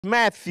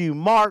Matthew,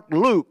 Mark,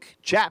 Luke,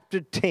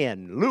 chapter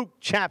 10. Luke,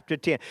 chapter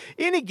 10.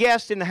 Any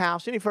guest in the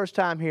house? Any first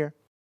time here?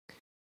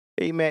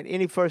 Amen.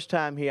 Any first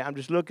time here? I'm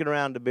just looking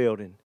around the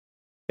building.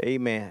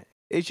 Amen.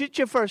 Is it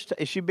your first time?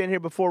 Has she been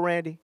here before,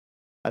 Randy?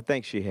 I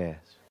think she has.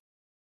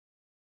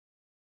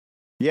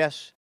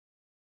 Yes.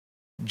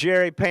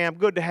 Jerry, Pam,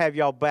 good to have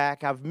y'all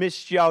back. I've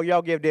missed y'all.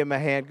 Y'all give them a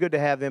hand. Good to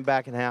have them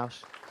back in the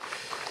house.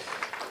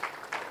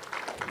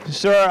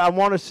 Sir, I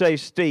want to say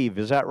Steve.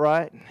 Is that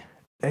right?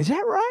 Is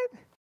that right?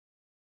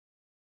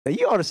 Now,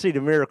 you ought to see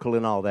the miracle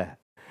in all that.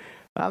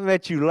 I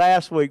met you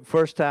last week,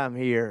 first time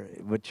here,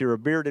 but you're a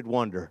bearded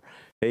wonder.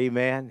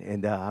 Amen.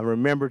 And I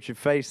remembered your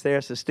face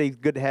there. So,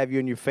 Steve, good to have you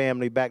and your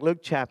family back. Luke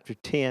chapter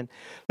 10.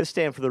 Let's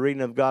stand for the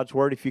reading of God's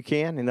word if you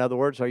can. In other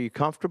words, are you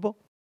comfortable?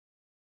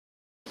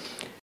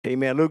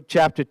 Amen. Luke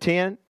chapter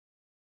 10,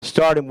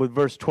 starting with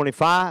verse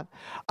 25.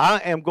 I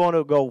am going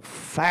to go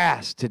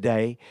fast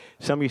today.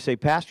 Some of you say,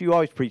 Pastor, you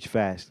always preach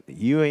fast.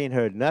 You ain't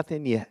heard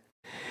nothing yet.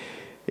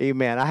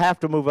 Amen. I have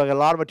to move. I got a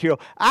lot of material.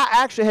 I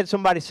actually had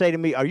somebody say to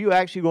me, are you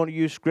actually going to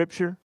use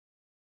Scripture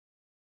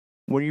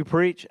when you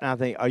preach? And I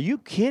think, are you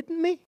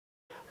kidding me?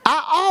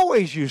 I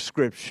always use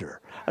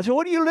Scripture. I said,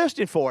 what are you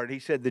listening for? And he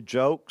said, the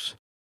jokes.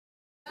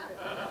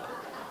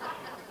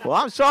 Well,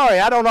 I'm sorry.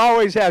 I don't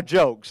always have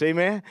jokes.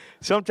 Amen.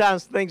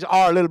 Sometimes things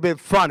are a little bit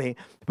funny.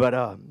 But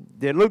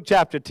in Luke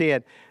chapter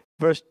 10,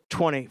 verse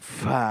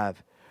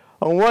 25,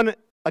 on one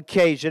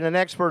occasion, an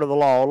expert of the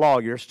law, a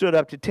lawyer, stood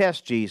up to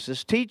test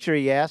Jesus. Teacher,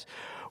 he asked,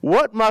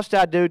 what must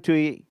I do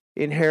to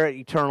inherit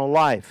eternal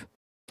life?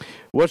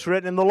 What's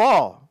written in the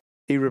law?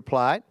 He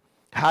replied.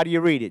 How do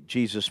you read it?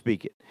 Jesus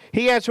speaking.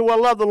 He answered,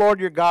 well, love the Lord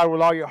your God with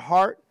all your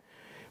heart,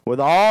 with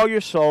all your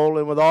soul,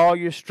 and with all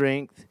your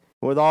strength,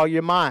 and with all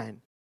your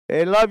mind.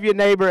 And love your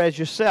neighbor as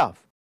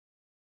yourself.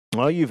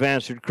 Well, you've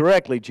answered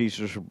correctly,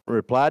 Jesus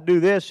replied. Do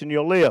this and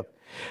you'll live.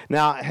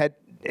 Now, had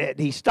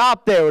he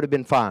stopped there, it would have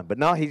been fine. But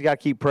no, he's got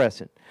to keep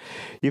pressing.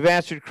 You've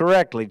answered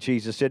correctly,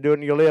 Jesus said, do it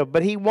and you'll live.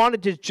 But he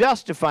wanted to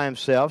justify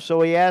himself,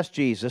 so he asked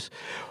Jesus,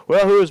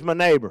 well, who is my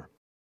neighbor?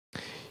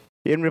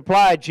 In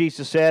reply,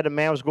 Jesus said, a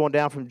man was going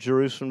down from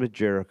Jerusalem to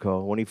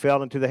Jericho. When he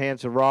fell into the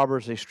hands of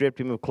robbers, they stripped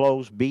him of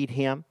clothes, beat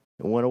him,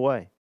 and went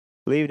away,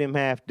 leaving him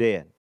half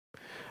dead.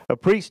 A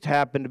priest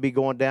happened to be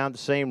going down the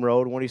same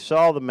road, and when he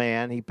saw the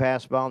man, he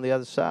passed by on the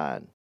other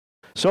side.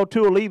 So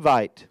too a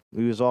Levite,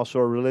 who was also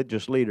a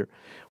religious leader,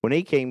 when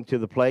he came to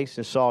the place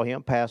and saw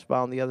him, passed by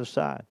on the other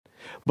side.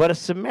 But a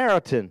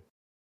Samaritan,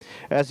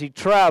 as he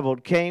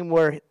traveled, came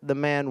where the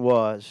man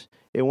was,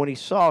 and when he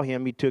saw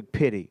him, he took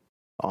pity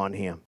on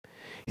him.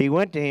 He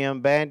went to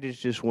him,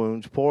 bandaged his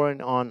wounds, pouring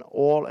on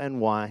oil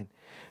and wine.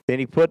 Then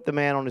he put the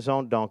man on his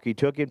own donkey,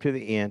 took him to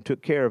the inn,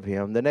 took care of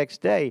him. The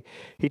next day,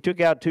 he took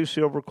out 2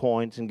 silver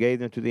coins and gave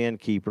them to the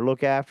innkeeper.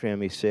 Look after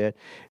him, he said,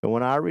 and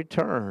when I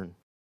return,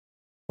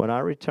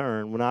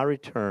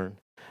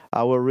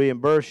 I will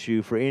reimburse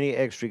you for any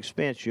extra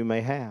expense you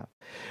may have.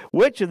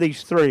 Which of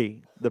these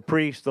three, the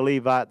priest, the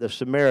Levite, the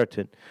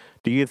Samaritan,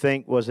 do you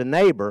think was a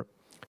neighbor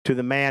to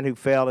the man who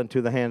fell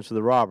into the hands of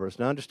the robbers?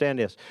 Now understand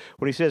this.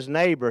 When he says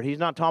neighbor, he's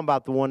not talking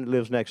about the one that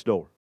lives next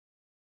door.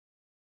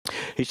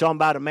 He's talking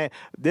about a man.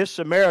 This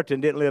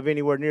Samaritan didn't live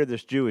anywhere near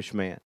this Jewish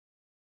man,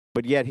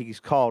 but yet he's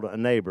called a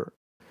neighbor.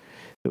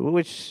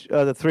 Which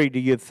of the three do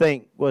you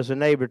think was a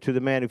neighbor to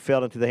the man who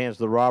fell into the hands of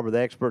the robber, the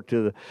expert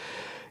in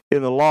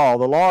the law?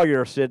 The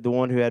lawyer said the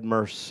one who had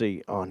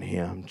mercy on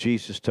him.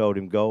 Jesus told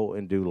him, go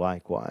and do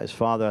likewise.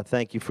 Father, I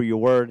thank you for your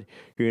word.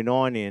 Your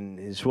anointing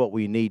is what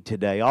we need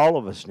today. All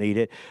of us need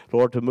it,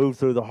 Lord, to move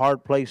through the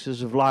hard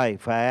places of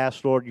life. I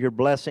ask, Lord, your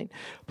blessing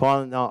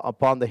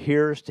upon the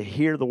hearers to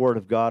hear the word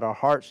of God, our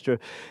hearts to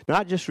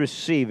not just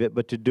receive it,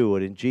 but to do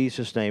it. In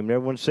Jesus' name. And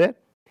everyone said,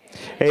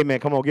 amen.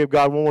 Come on, give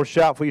God one more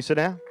shout before you sit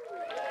down.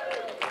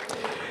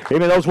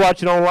 Amen. Those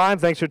watching online,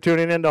 thanks for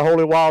tuning in to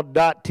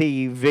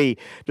holywild.tv.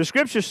 The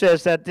scripture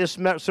says that this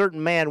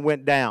certain man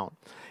went down.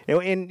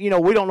 And you know,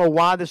 we don't know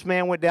why this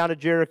man went down to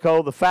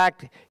Jericho. The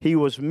fact he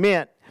was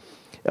meant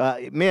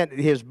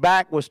his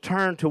back was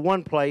turned to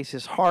one place,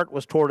 his heart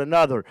was toward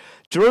another.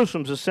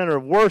 Jerusalem's the center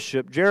of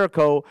worship.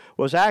 Jericho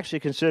was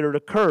actually considered a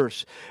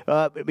curse.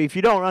 If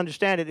you don't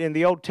understand it, in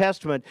the Old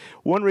Testament,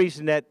 one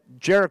reason that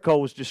Jericho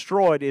was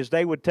destroyed is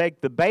they would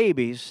take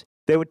babies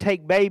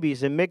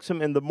and mix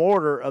them in the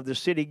mortar of the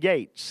city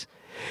gates.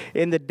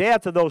 In the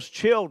death of those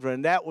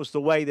children, that was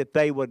the way that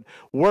they would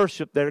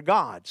worship their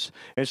gods.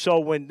 And so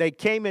when they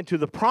came into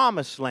the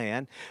promised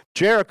land,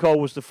 Jericho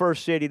was the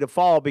first city to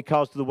fall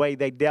because of the way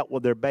they dealt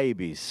with their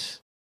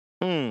babies.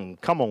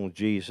 Come on,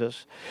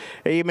 Jesus.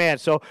 Amen.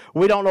 So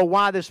we don't know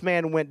why this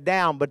man went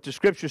down, but the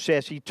scripture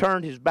says he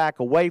turned his back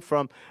away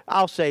from,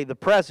 I'll say, the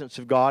presence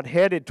of God,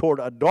 headed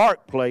toward a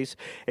dark place.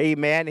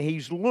 Amen.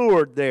 He's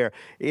lured there.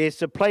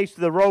 It's a place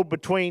the road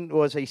between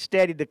was a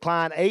steady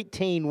decline,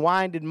 18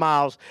 winding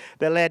miles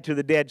that led to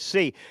the Dead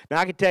Sea.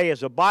 Now, I can tell you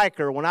as a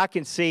biker, when I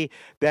can see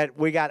that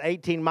we got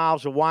 18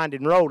 miles of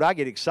winding road, I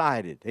get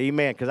excited.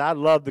 Amen. Because I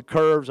love the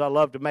curves. I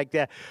love to make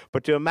that.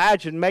 But to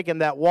imagine making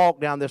that walk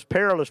down this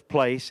perilous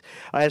place,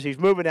 as he's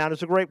moving down.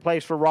 It's a great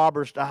place for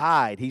robbers to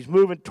hide. He's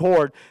moving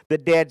toward the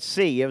Dead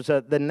Sea. It was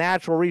the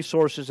natural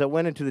resources that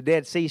went into the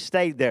Dead Sea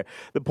stayed there,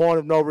 the point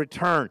of no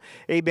return.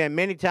 Amen.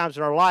 Many times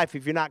in our life,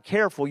 if you're not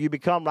careful, you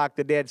become like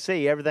the Dead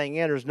Sea. Everything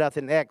enters,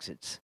 nothing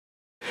exits.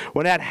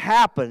 When that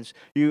happens,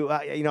 you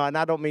know, and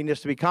I don't mean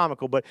this to be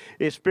comical, but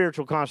it's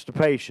spiritual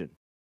constipation.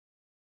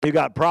 You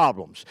got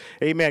problems.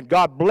 Amen.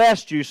 God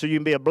blessed you so you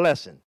can be a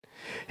blessing.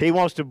 He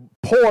wants to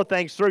pour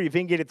things through you. If he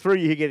can get it through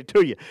you, he'll get it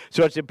to you.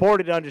 So it's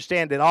important to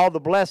understand that all the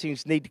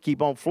blessings need to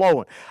keep on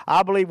flowing.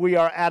 I believe we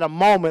are at a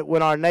moment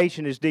when our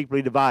nation is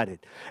deeply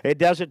divided. It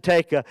doesn't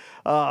take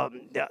a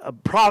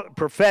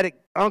prophetic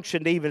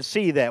unction to even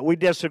see that. We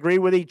disagree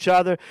with each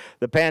other.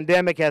 The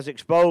pandemic has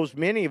exposed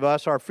many of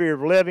us our fear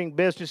of living.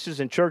 Businesses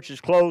and churches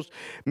closed.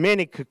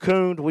 Many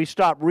cocooned. We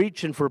stopped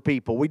reaching for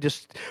people.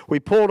 We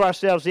pulled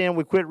ourselves in.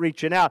 We quit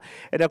reaching out.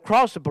 And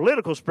across the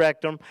political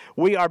spectrum,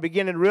 we are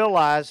beginning to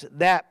realize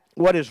that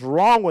what is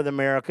wrong with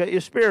America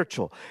is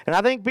spiritual. And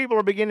I think people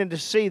are beginning to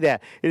see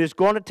that. It is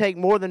going to take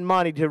more than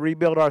money to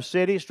rebuild our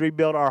cities, to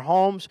rebuild our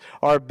homes,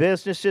 our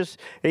businesses.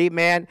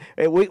 Amen.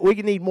 We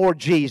need more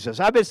Jesus.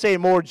 I've been saying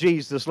more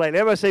Jesus lately.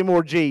 Everybody say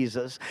more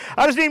Jesus.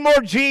 I just need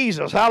more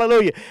Jesus.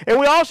 Hallelujah. And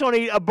we also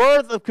need a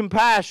birth of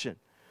compassion.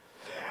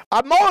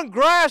 I'm mowing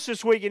grass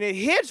this week, and it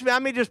hits me. I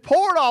mean, just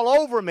poured all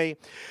over me.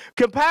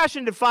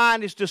 Compassion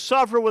defined is to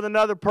suffer with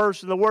another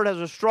person. The word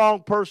has a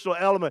strong personal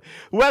element.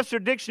 Webster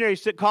Dictionary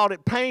called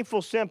it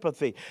painful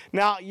sympathy.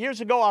 Now, years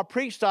ago, I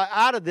preached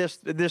out of this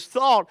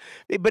thought,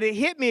 but it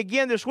hit me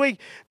again this week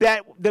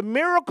that the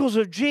miracles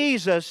of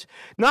Jesus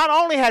not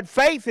only had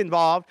faith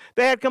involved,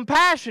 they had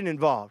compassion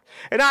involved.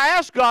 And I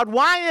asked God,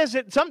 why is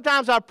it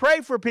sometimes I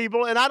pray for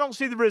people and I don't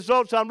see the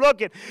results I'm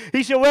looking?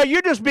 He said, well,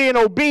 you're just being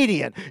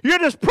obedient. You're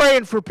just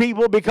praying for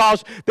people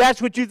because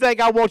that's what you think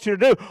I want you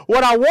to do.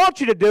 What I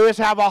want you to do is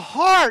have a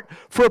heart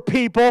for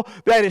people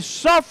that is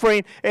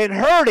suffering and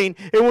hurting.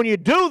 And when you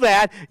do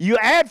that, you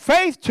add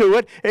faith to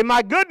it. And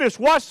my goodness,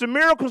 watch the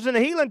miracles and the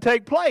healing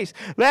take place.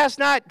 Last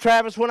night,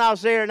 Travis, when I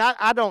was there, and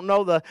I don't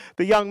know the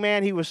young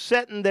man, he was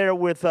sitting there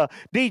with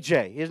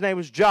DJ. His name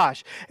was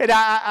Josh. And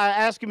I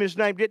asked him his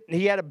name.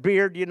 He had a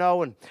beard, you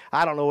know, and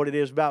I don't know what it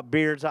is about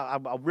beards. I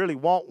really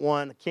want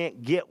one. I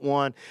can't get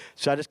one.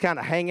 So I just kind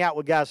of hang out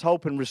with guys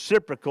hoping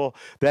reciprocal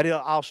that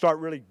I'll start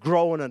really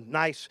growing a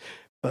nice,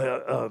 one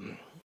of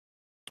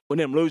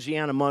them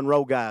Louisiana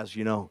Monroe guys,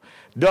 you know,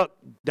 Duck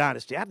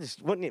Dynasty.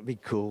 Wouldn't it be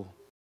cool?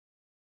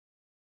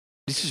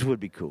 This would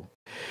be cool.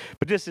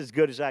 But this is as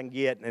good as I can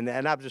get, and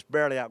I've just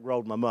barely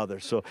outgrown my mother.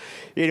 So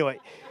anyway,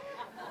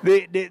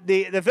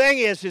 the thing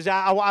is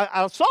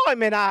I saw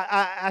him, and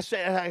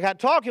I got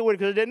talking with him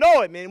because I didn't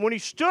know him. And when he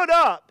stood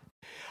up,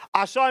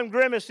 I saw him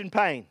grimace in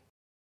pain.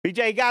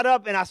 BJ got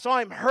up, and I saw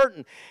him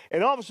hurting.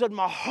 And all of a sudden,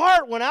 my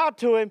heart went out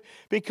to him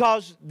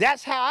because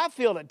that's how I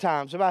feel at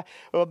times.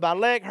 My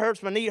leg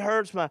hurts, my knee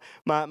hurts, my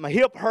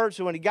hip hurts.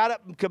 And when he got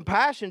up,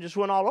 compassion just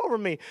went all over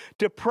me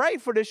to pray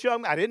for this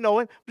young man. I didn't know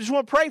him. I just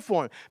want to pray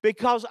for him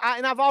because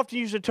I've often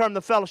used the term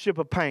the fellowship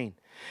of pain.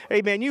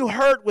 Amen. You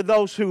hurt with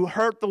those who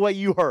hurt the way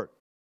you hurt.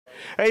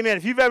 Amen.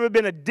 If you've ever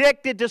been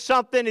addicted to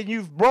something and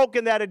you've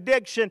broken that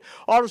addiction,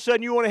 all of a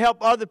sudden you want to help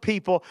other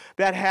people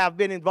that have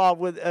been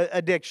involved with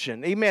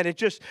addiction. Amen. It's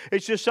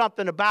just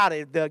something about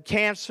it. The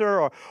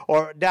cancer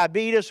or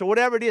diabetes or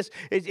whatever it is,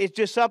 it's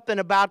just something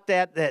about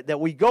that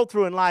we go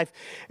through in life.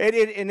 And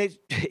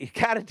it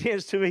kind of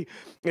tends to me,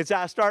 as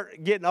I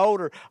start getting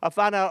older, I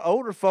find out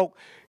older folk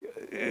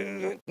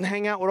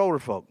hang out with older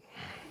folk.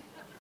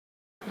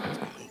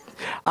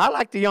 I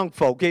like the young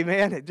folk,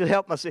 amen. It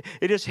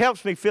just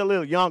helps me feel a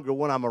little younger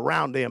when I'm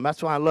around them.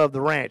 That's why I love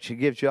the ranch. It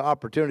gives you an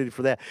opportunity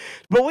for that.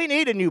 But we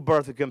need a new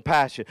birth of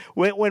compassion.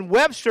 When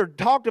Webster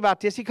talked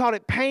about this, he called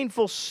it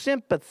painful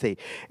sympathy.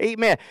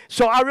 Amen.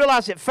 So I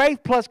realized that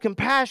faith plus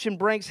compassion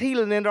brings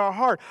healing into our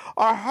heart.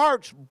 Our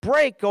hearts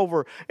break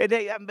over, and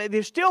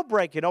they're still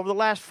breaking. Over the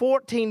last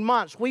 14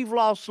 months, we've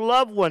lost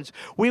loved ones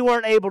we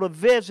weren't able to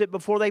visit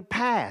before they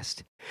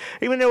passed.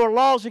 Even there were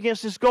laws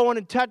against us going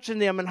and touching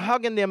them and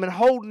hugging them and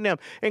holding them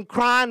and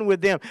crying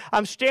with them.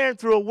 I'm staring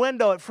through a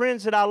window at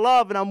friends that I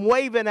love, and I'm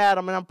waving at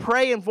them and I'm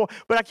praying for them,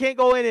 but I can't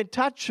go in and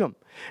touch them.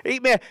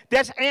 Amen.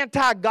 That's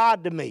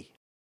anti-God to me.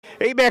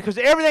 Amen. Because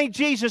everything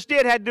Jesus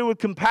did had to do with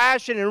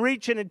compassion and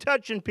reaching and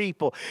touching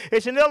people.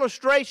 It's an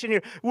illustration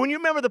here. When you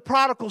remember the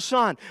prodigal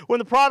son, when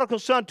the prodigal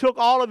son took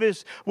all of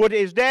his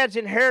dad's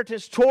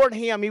inheritance toward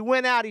him, he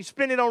went out, he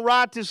spent it on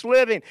riotous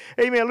living.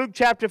 Amen. Luke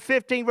chapter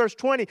 15, verse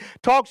 20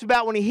 talks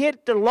about when he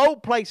hit the low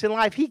place in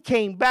life, he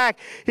came back.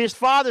 His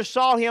father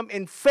saw him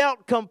and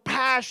felt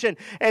compassion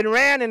and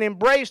ran and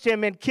embraced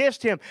him and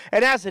kissed him.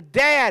 And as a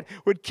dad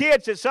with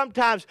kids that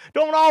sometimes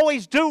don't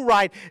always do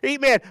right,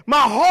 amen,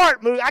 my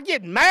heart moves. I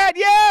get mad.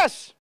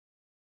 Yes.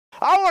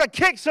 I want to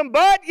kick some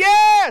butt.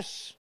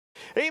 Yes.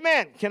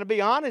 Amen. Can I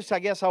be honest? I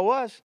guess I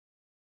was.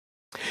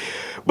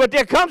 But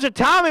there comes a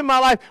time in my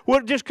life where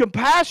just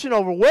compassion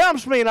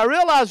overwhelms me, and I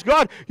realize,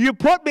 God, you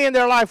put me in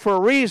their life for a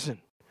reason.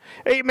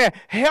 Amen.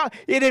 Hell,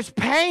 it is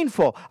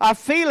painful. I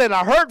feel it.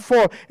 I hurt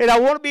for it, and I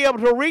want to be able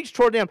to reach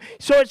toward them.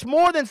 So it's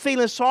more than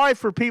feeling sorry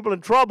for people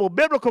in trouble.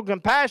 Biblical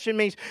compassion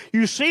means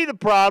you see the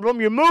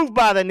problem, you're moved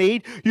by the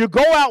need, you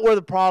go out where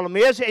the problem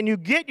is, and you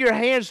get your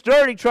hands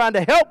dirty trying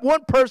to help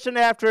one person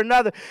after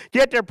another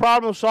get their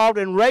problem solved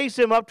and raise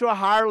them up to a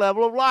higher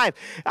level of life.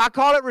 I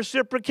call it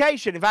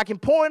reciprocation. If I can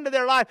pour into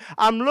their life,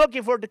 I'm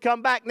looking for it to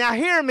come back. Now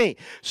hear me.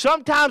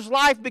 Sometimes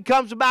life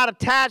becomes about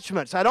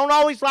attachments. I don't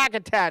always like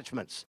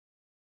attachments.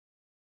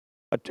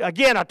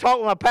 Again, I talked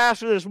with my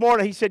pastor this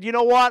morning. He said, you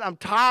know what? I'm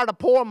tired of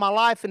pouring my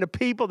life into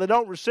people that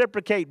don't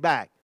reciprocate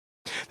back.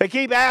 They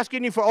keep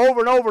asking you for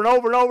over and over and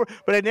over and over,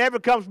 but it never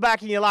comes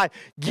back in your life.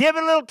 Give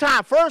it a little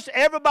time. First,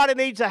 everybody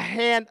needs a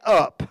hand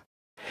up.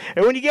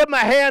 And when you give them a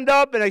hand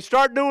up and they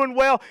start doing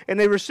well and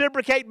they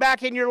reciprocate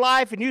back in your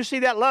life and you see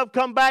that love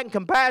come back and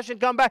compassion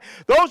come back,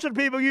 those are the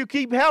people you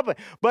keep helping.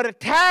 But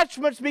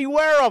attachments,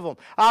 beware of them.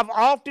 I've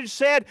often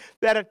said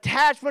that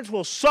attachments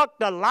will suck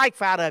the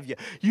life out of you.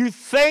 You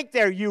think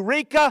they're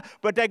eureka,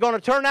 but they're going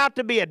to turn out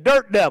to be a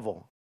dirt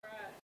devil.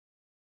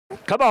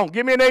 Come on,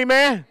 give me an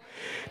amen.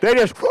 They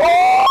just,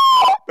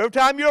 every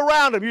time you're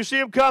around them, you see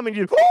them coming,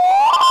 you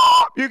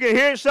can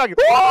hear it sucking.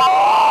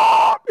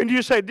 And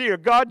you say, dear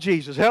God,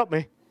 Jesus, help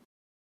me.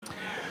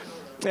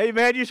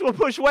 Amen. You just want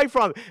to push away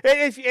from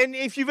it. And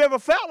if you've ever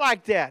felt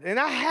like that, and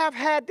I have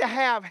had to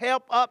have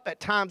help up at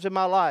times in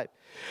my life,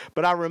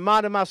 but I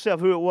reminded myself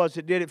who it was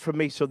that did it for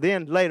me. So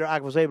then later I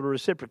was able to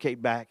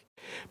reciprocate back,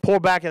 pour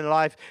back in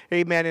life.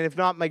 Amen. And if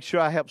not, make sure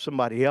I help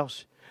somebody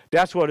else.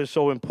 That's what is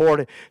so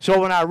important. So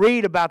when I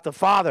read about the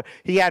Father,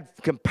 he had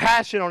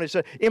compassion on his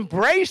son,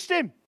 embraced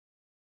him,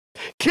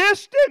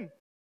 kissed him.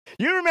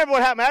 You remember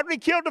what happened after he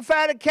killed the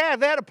fatted calf?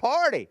 They had a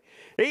party.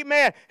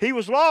 Amen. He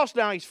was lost,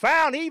 now he's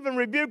found. He even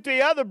rebuked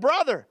the other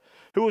brother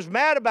who was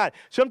mad about it.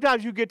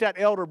 Sometimes you get that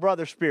elder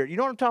brother spirit. You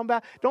know what I'm talking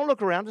about? Don't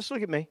look around. Just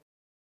look at me.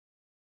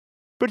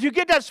 But you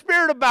get that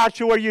spirit about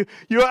you where you're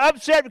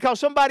upset because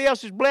somebody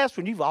else is blessed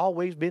when you've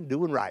always been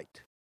doing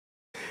right.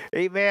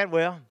 Amen.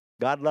 Well,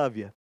 God love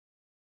you.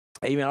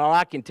 Amen. All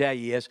I can tell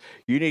you is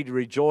you need to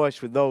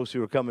rejoice with those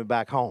who are coming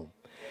back home.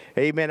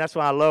 Amen. That's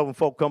why I love when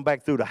folk come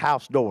back through the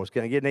house doors.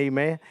 Can I get an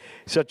amen?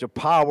 Such a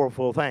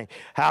powerful thing.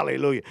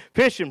 Hallelujah.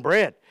 Fish and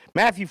bread.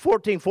 Matthew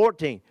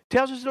 14:14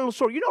 tells us a little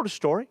story. You know the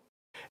story.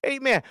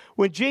 Amen.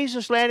 When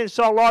Jesus landed and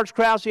saw large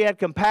crowds, he had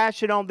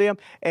compassion on them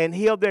and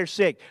healed their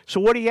sick. So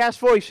what did he ask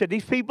for? He said,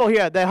 these people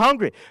here, they're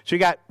hungry. So you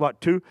got, what,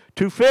 two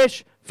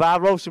fish,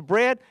 5 loaves of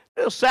bread,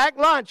 a little sack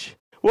lunch.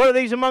 What are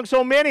these among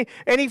so many?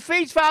 And he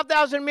feeds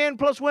 5,000 men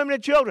plus women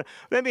and children.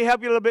 Let me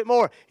help you a little bit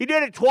more. He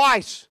did it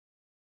twice.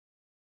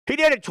 He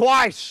did it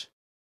twice.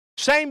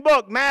 Same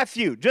book,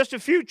 Matthew, just a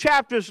few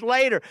chapters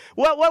later.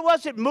 What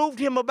was it moved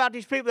him about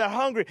these people that are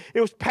hungry?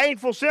 It was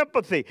painful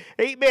sympathy.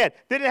 Amen.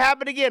 Then it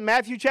happened again.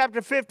 Matthew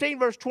chapter 15,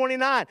 verse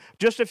 29.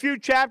 Just a few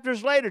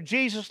chapters later,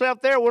 Jesus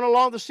left there, went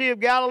along the Sea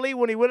of Galilee.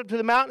 When he went up to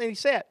the mountain, and he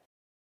sat.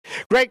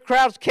 Great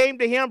crowds came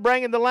to him,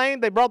 bringing the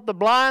lame. They brought the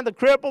blind, the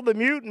crippled, the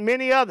mute, and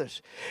many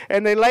others.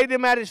 And they laid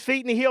them at his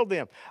feet, and he healed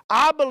them.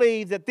 I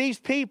believe that these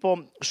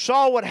people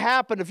saw what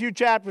happened a few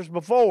chapters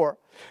before.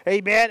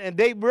 Amen. And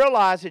they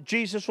realized that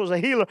Jesus was a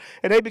healer,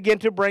 and they began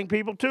to bring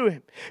people to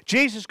him.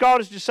 Jesus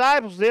called his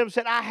disciples to them and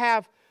said, I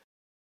have,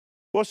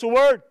 what's the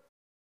word?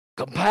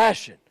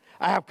 Compassion.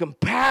 I have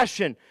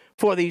compassion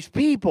for these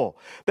people.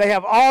 They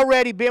have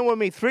already been with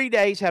me 3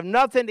 days, have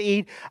nothing to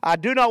eat. I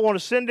do not want to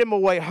send them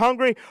away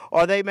hungry,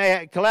 or they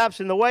may collapse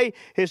in the way.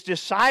 His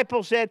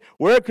disciples said,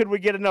 where could we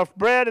get enough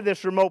bread in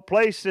this remote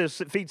place to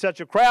feed such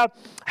a crowd?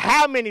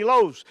 How many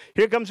loaves?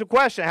 Here comes the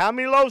question. How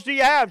many loaves do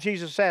you have?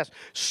 Jesus asked.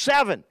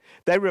 7.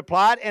 They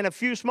replied, and a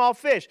few small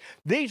fish.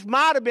 These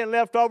might have been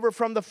left over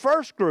from the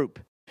first group.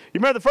 You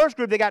remember the first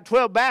group, they got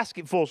 12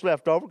 basketfuls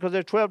left over because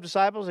there's 12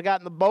 disciples that got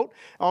in the boat.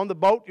 On the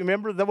boat, you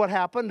remember what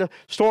happened? The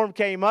storm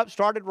came up,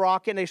 started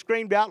rocking. They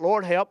screamed out,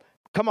 Lord, help.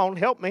 Come on,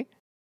 help me.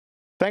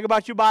 Think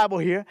about your Bible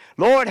here.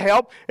 Lord,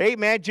 help.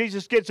 Amen.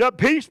 Jesus gets up.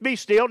 Peace, be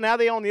still. Now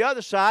they're on the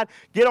other side.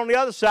 Get on the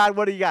other side.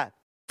 What do you got?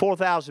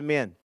 4,000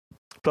 men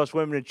plus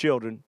women and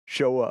children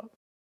show up.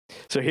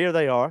 So here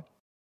they are.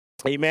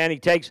 Amen. He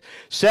takes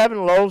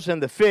 7 loaves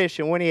and the fish,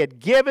 and when he had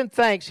given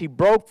thanks, he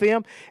broke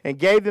them and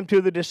gave them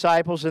to the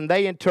disciples, and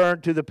they in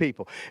turn to the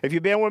people. If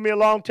you've been with me a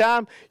long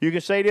time, you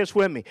can say this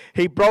with me.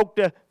 He broke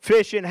the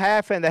fish in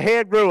half, and the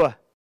head grew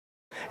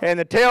and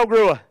the tail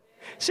grew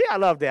See, I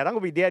love that. I'm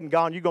going to be dead and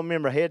gone. You're going to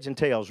remember heads and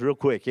tails real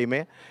quick.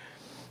 Amen.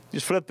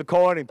 Just flip the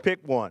coin and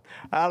pick one.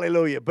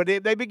 Hallelujah. But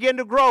they began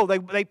to grow.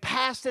 They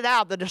passed it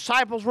out. The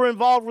disciples were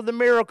involved with the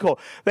miracle.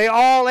 They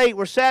all ate,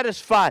 were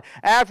satisfied.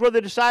 After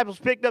the disciples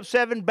picked up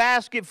 7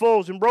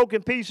 basketfuls and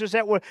broken pieces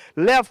that were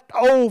left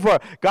over.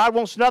 God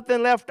wants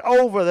nothing left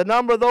over. The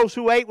number of those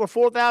who ate were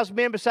 4,000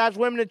 men besides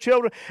women and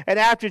children. And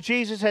after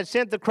Jesus had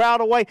sent the crowd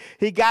away,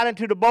 he got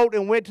into the boat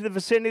and went to the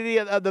vicinity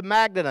of the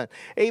Magdalene.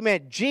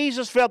 Amen.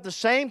 Jesus felt the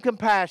same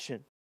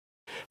compassion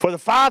for the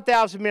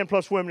 5,000 men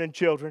plus women and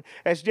children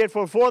as he did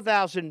for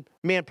 4,000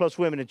 men plus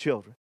women and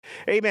children.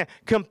 Amen.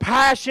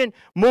 Compassion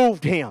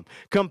moved him.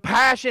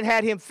 Compassion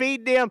had him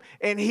feed them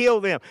and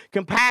heal them.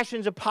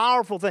 Compassion's a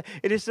powerful thing.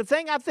 It is the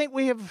thing I think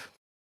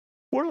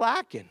we're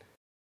lacking.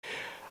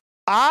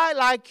 I,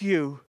 like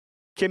you,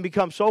 can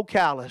become so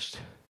calloused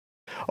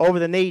over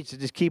the needs that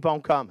just keep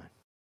on coming.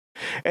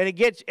 And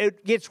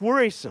it gets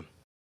worrisome.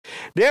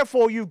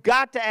 Therefore, you've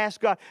got to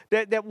ask God.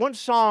 That one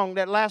song,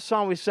 that last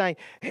song we sang,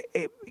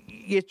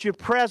 it's your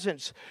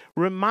presence.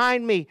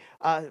 Remind me,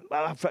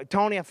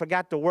 Tony, I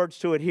forgot the words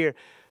to it here.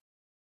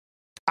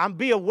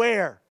 Be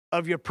aware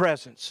of your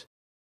presence.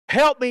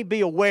 Help me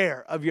be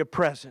aware of your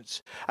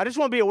presence. I just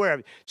want to be aware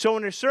of it. So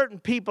when there's certain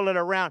people that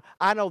are around,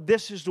 I know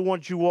this is the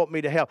ones you want me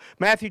to help.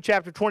 Matthew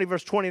chapter 20,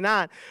 verse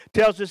 29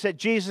 tells us that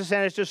Jesus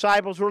and his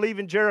disciples were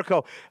leaving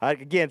Jericho.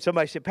 Again,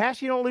 somebody said,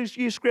 Pastor, you don't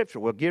use Scripture.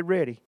 Well, get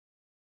ready.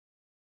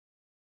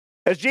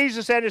 As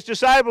Jesus and his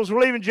disciples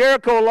were leaving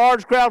Jericho, a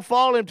large crowd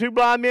followed him. 2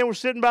 blind men were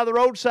sitting by the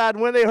roadside,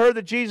 and when they heard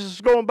that Jesus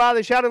was going by,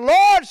 they shouted,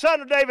 Lord,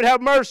 Son of David,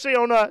 have mercy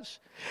on us.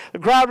 The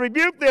crowd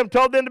rebuked them,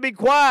 told them to be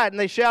quiet, and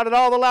they shouted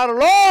all the louder,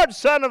 Lord,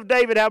 Son of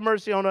David, have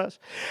mercy on us.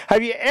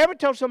 Have you ever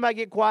told somebody to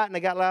get quiet and they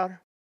got louder?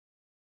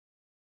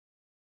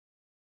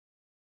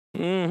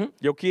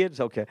 Your kids?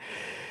 Okay.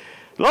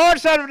 Lord,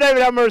 Son of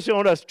David, have mercy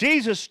on us.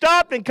 Jesus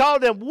stopped and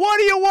called them, what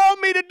do you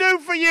want me to do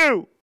for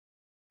you?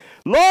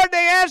 Lord,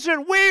 they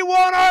answered, we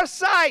want our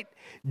sight.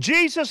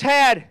 Jesus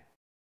had,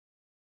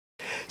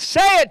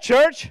 say it,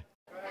 church,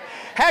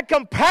 had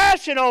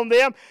compassion on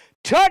them,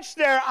 touched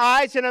their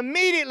eyes, and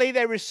immediately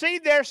they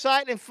received their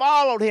sight and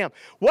followed him.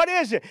 What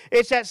is it?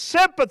 It's that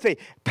sympathy,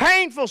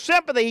 painful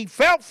sympathy he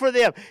felt for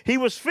them. He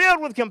was filled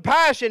with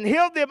compassion,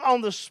 healed them on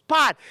the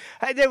spot.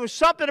 There was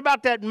something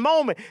about that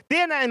moment.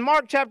 Then in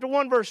Mark chapter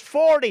 1, verse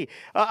 40,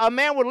 a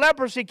man with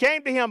leprosy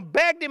came to him,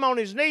 begged him on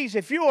his knees,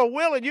 if you are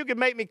willing, you can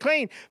make me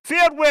clean.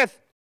 Filled with,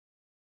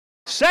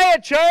 say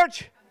it,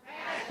 church.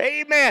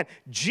 Amen.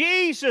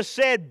 Jesus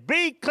said,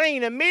 be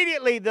clean.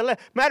 Immediately,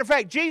 matter of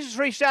fact, Jesus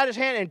reached out his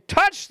hand and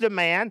touched the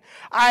man.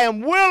 I am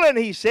willing,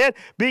 he said,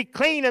 be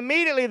clean.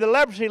 Immediately, the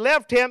leprosy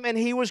left him and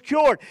he was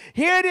cured.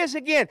 Here it is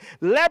again.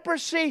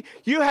 Leprosy,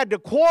 you had to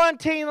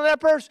quarantine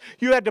lepers.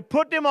 You had to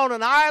put them on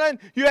an island.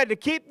 You had to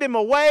keep them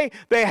away.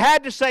 They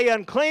had to stay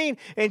unclean.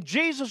 And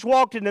Jesus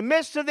walked in the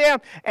midst of them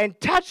and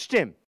touched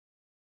him.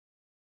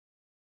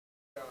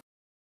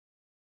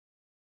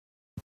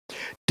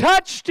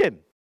 Touched him.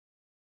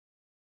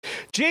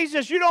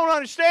 Jesus, you don't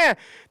understand.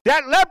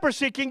 That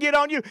leprosy can get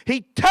on you. He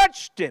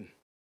touched him.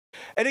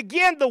 And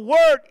again, the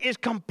word is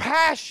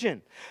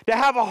compassion. To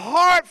have a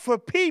heart for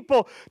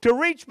people, to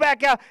reach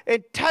back out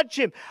and touch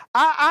him.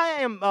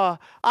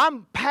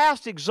 I'm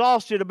past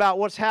exhausted about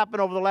what's happened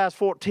over the last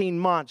 14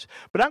 months.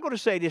 But I'm going to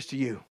say this to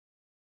you.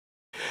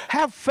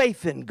 Have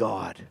faith in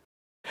God.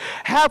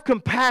 Have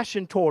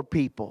compassion toward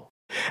people.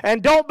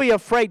 And don't be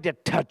afraid to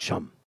touch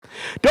them.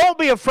 Don't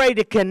be afraid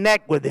to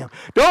connect with them.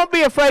 Don't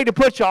be afraid to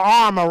put your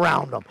arm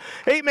around them.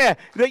 Amen.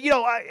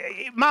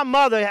 My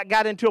mother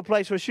got into a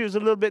place where she was a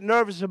little bit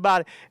nervous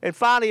about it. And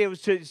finally, it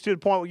was to the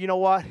point where, you know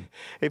what?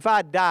 If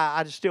I die,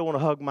 I just still want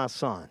to hug my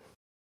son.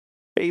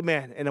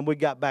 Amen. And then we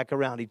got back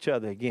around each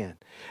other again.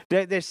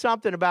 There's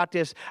something about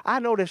this. I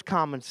know there's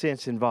common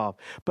sense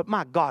involved. But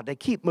my God, they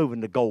keep moving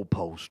the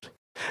goalpost.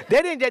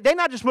 They're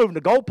not just moving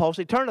the goalpost.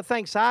 They turn the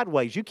thing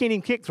sideways. You can't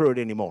even kick through it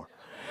anymore.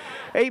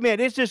 Amen.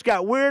 It's just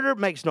got weirder.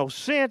 Makes no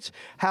sense.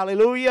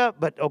 Hallelujah.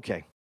 But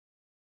okay.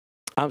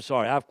 I'm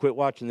sorry. I've quit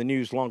watching the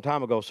news a long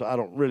time ago, so I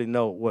don't really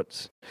know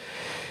what's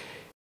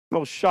the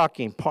most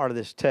shocking part of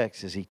this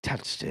text is he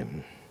touched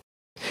him.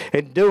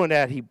 In doing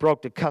that, he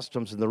broke the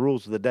customs and the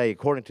rules of the day.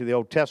 According to the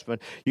Old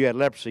Testament, you had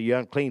leprosy, you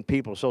unclean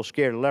people so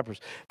scared of lepers,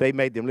 they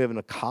made them live in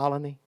a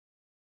colony.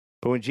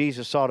 But when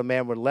Jesus saw the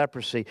man with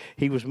leprosy,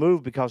 he was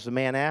moved because the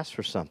man asked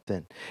for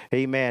something.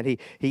 Amen.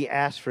 He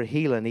asked for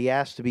healing. He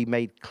asked to be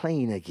made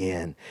clean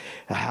again.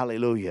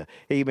 Hallelujah.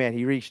 Amen.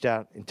 He reached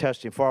out and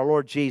touched him. For our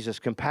Lord Jesus,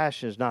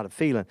 compassion is not a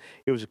feeling.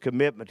 It was a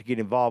commitment to get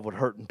involved with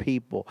hurting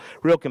people.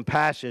 Real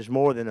compassion is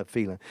more than a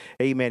feeling.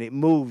 Amen. It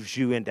moves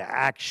you into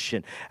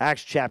action.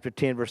 Acts chapter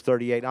 10, verse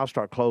 38. I'll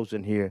start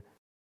closing here,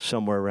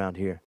 somewhere around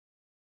here.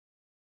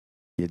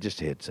 Yeah,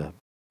 just a heads up.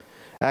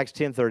 Acts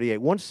 10:38.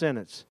 One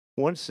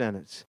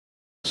sentence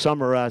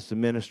summarized the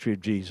ministry of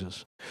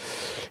Jesus.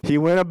 He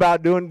went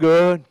about doing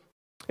good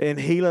and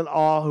healing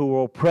all who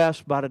were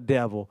oppressed by the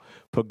devil,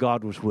 for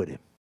God was with him.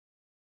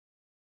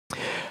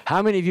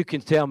 How many of you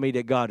can tell me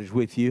that God is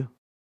with you?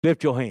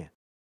 Lift your hand.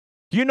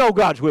 You know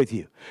God's with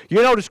you.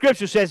 You know the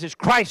scripture says it's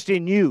Christ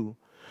in you,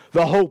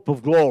 the hope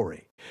of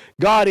glory.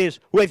 God is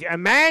with you.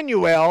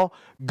 Emmanuel,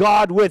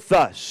 God with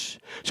us.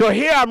 So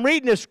here I'm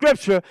reading the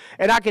scripture,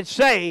 and I can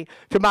say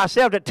to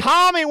myself that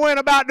Tommy went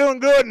about doing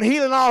good and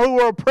healing all who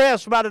were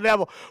oppressed by the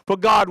devil, for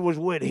God was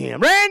with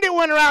him. Randy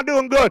went around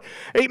doing good,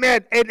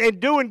 amen, and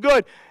doing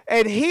good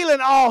and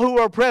healing all who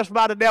were oppressed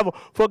by the devil,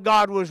 for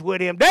God was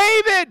with him.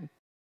 David!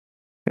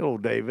 Hello,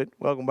 David.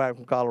 Welcome back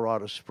from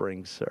Colorado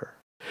Springs, sir.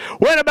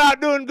 Went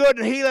about doing good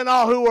and healing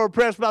all who were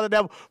oppressed by the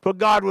devil, for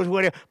God was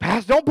with him.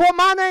 Pastor, don't put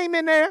my name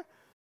in there.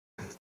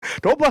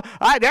 Don't put,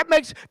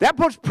 that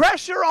puts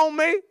pressure on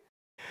me.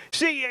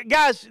 See,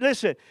 guys,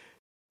 listen,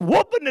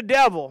 whooping the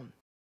devil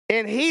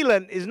and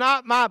healing is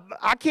not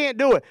I can't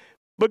do it,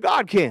 but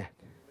God can.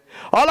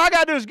 All I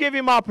got to do is give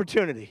him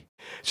opportunity.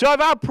 So if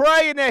I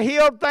pray and they're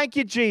healed, thank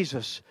you,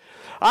 Jesus.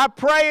 I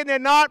pray and they're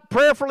not,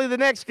 prayerfully the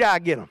next guy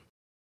get them.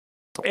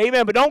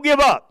 Amen, but don't give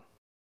up.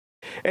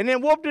 And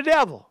then whoop the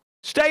devil.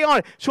 Stay on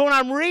it. So when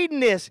I'm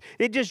reading this,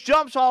 it just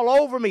jumps all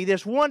over me.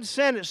 This one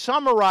sentence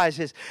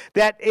summarizes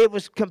that it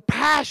was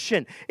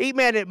compassion.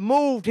 Amen. It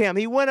moved him.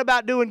 He went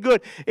about doing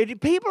good.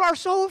 People are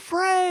so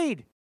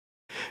afraid.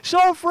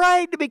 So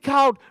afraid to be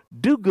called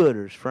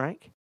do-gooders,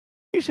 Frank.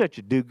 You're such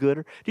a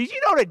do-gooder. Did you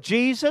know that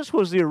Jesus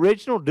was the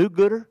original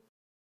do-gooder?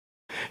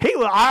 He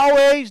was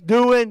always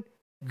doing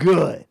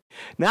good.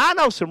 Now, I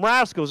know some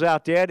rascals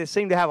out there that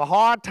seem to have a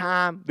hard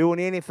time doing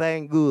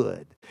anything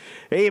good.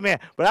 Amen.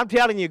 But I'm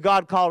telling you,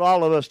 God called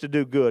all of us to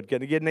do good.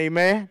 Can I get an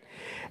amen?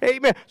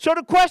 Amen. So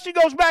the question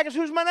goes back is,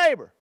 who's my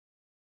neighbor?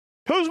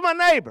 Who's my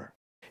neighbor?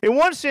 In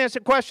one sense, the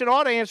question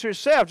ought to answer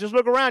itself. Just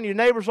look around. Your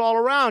neighbors all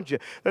around you.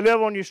 They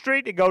live on your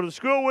street. They go to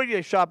school with you.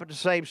 They shop at the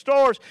same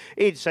stores,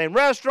 eat the same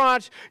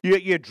restaurants.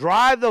 You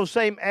drive those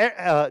same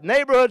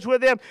neighborhoods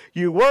with them.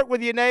 You work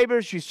with your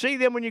neighbors. You see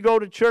them when you go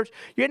to church.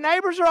 Your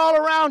neighbors are all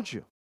around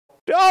you.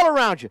 They're all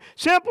around you.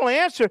 Simple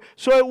answer,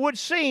 so it would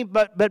seem,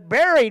 but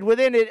buried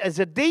within it is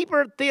a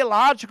deeper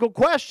theological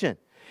question.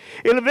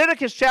 In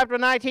Leviticus chapter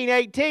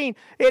 19:18,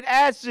 it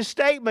adds the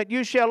statement,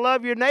 you shall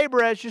love your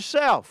neighbor as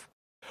yourself.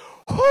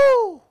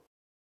 Whew!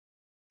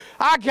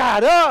 I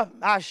got up,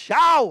 I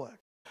showered,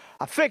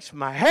 I fixed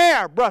my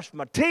hair, brushed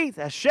my teeth,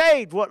 I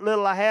shaved what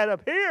little I had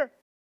up here.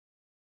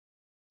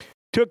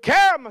 Took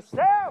care of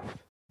myself.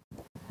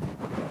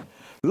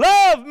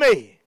 Love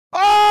me.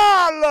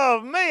 Oh,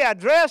 love me. I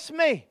dressed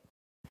me.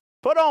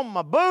 Put on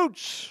my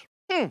boots.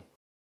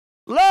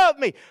 Love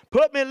me.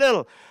 Put me a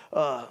little,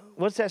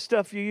 what's that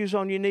stuff you use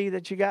on your knee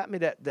that you got me?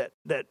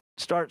 That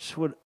starts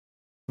with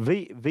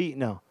V,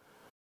 no.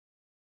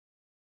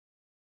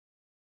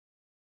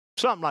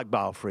 Something like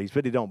Biofreeze,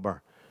 but it don't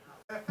burn.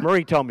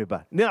 Marie told me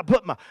about it. And then I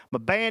put my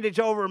bandage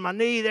over my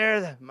knee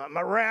there,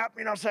 my wrap,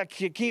 so I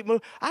can keep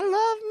moving. I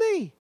love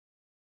me.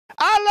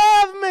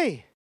 I love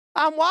me.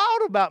 I'm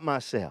wild about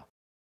myself.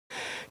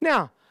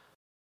 Now,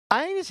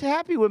 I ain't as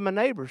happy with my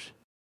neighbors.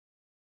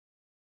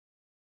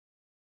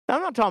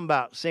 I'm not talking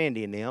about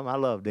Sandy and them. I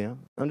love them.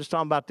 I'm just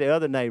talking about the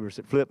other neighbors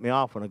that flip me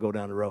off when I go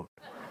down the road.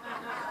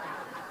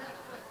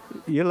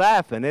 You're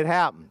laughing. It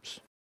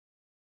happens.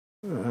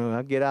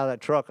 I get out of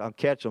that truck. I'll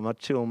catch them. I'll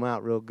chew them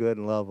out real good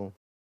and love them.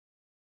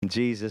 In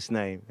Jesus'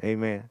 name.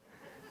 Amen.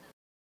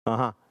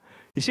 You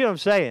see what I'm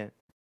saying?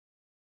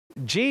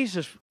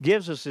 Jesus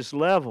gives us this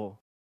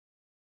level,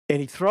 and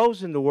he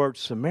throws in the word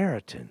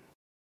Samaritan.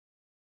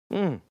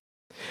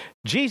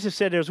 Jesus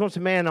said there was once a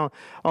man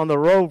on the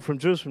road from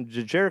Jerusalem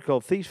to Jericho.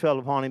 Thieves fell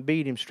upon him,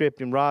 beat him, stripped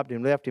him, robbed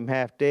him, left him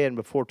half dead. And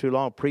before too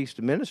long, a priest,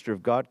 a minister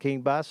of God,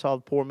 came by, saw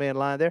the poor man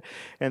lying there,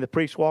 and the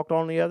priest walked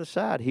on the other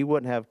side. He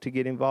wouldn't have to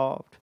get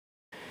involved.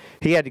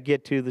 He had to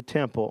get to the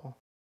temple.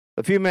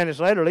 A few minutes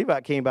later,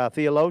 Levi came by, a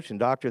theologian,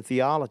 doctor of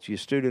theology, a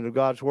student of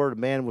God's word. A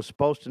man was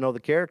supposed to know the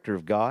character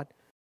of God.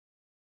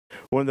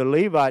 When the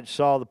Levite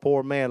saw the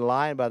poor man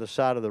lying by the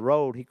side of the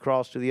road, he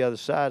crossed to the other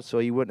side so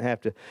he wouldn't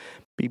have to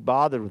be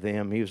bothered with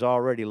him. He was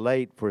already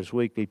late for his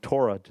weekly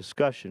Torah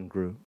discussion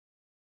group.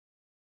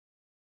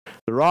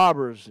 The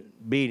robbers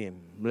beat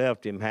him,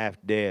 left him half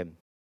dead.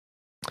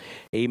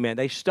 Amen.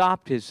 They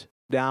stopped his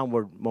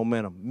downward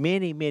momentum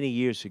many, many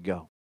years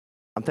ago.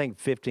 I'm thinking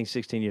 15,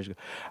 16 years ago.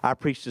 I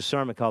preached a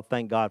sermon called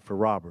Thank God for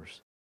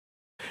Robbers,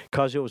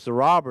 because it was the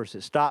robbers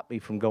that stopped me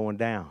from going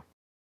down.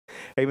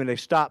 Amen. They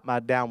stopped my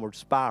downward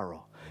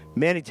spiral.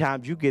 Many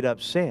times you get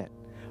upset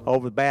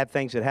over the bad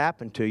things that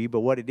happened to you, but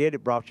what it did,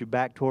 it brought you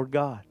back toward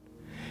God.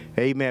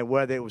 Amen.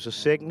 Whether it was a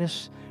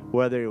sickness,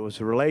 whether it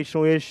was a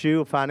relational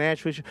issue, a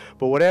financial issue,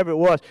 but whatever it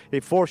was,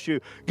 it forced you,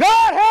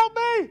 God help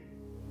me,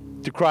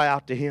 to cry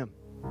out to him.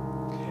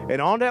 And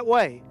on that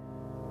way,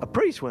 a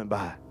priest went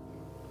by.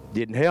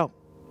 Didn't help.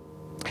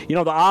 You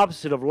know, the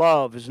opposite of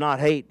love is not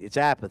hate, it's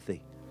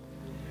apathy.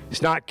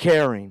 It's not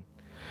caring.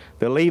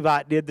 The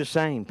Levite did the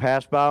same,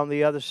 passed by on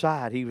the other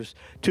side. He was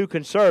too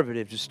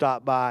conservative to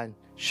stop by and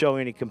show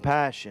any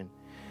compassion.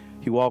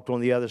 He walked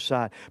on the other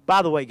side.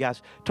 By the way,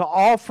 guys, to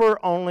offer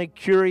only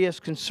curious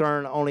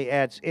concern only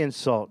adds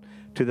insult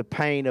to the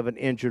pain of an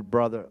injured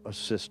brother or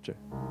sister.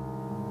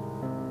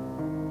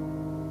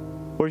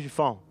 Where's your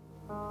phone?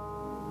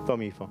 Throw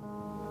me your phone.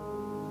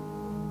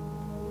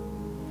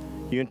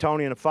 You and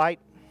Tony in a fight?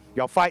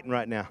 Y'all fighting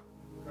right now.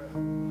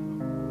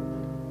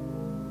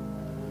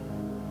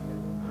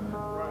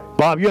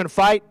 Bob, you in a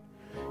fight?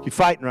 You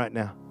fighting right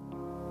now.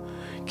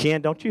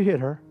 Ken, don't you hit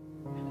her.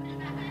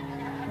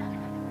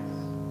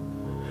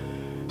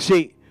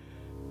 See,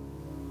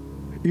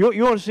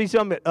 you want to see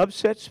something that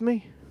upsets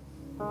me?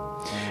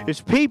 It's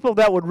people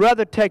that would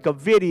rather take a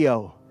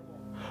video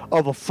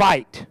of a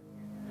fight,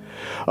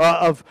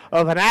 of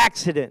an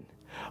accident,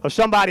 or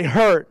somebody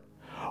hurt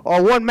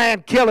or one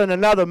man killing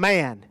another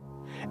man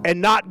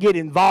and not get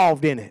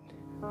involved in it.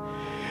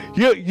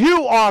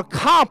 You are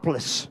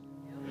accomplice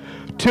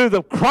to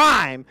the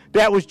crime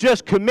that was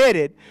just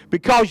committed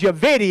because you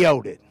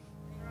videoed it.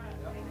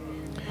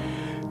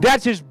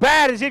 That's as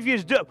bad as if you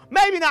do.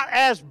 Maybe not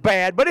as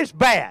bad, but it's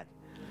bad.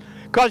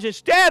 Because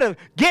instead of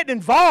getting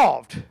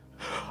involved,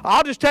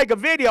 I'll just take a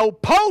video,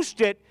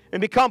 post it, and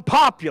become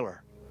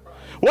popular.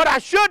 What I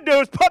should do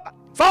is put my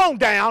phone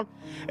down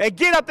and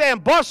get up there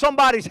and bust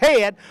somebody's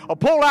head or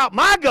pull out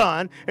my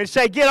gun and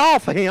say, get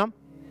off of him.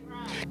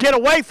 Get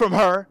away from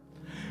her.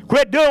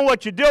 Quit doing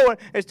what you're doing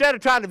instead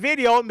of trying to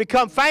video it and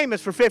become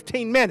famous for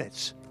 15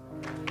 minutes.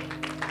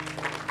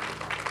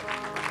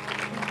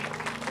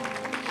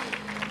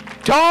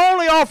 To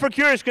only offer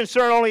curious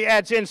concern only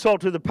adds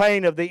insult to the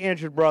pain of the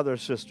injured brother or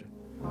sister.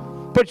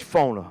 Put your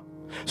phone up.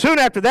 Soon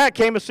after that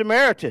came a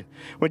Samaritan.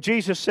 When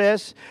Jesus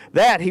says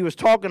that, he was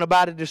talking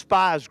about a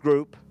despised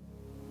group.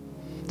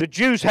 The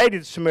Jews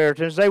hated the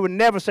Samaritans. They would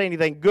never say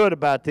anything good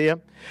about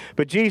them.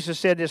 But Jesus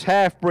said this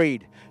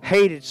half-breed,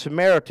 hated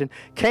Samaritan,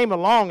 came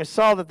along and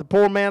saw that the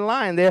poor man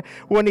lying there.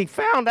 When he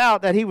found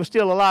out that he was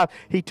still alive,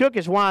 he took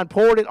his wine,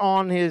 poured it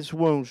on his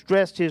wounds,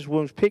 dressed his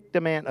wounds, picked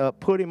the man up,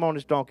 put him on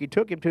his donkey,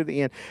 took him to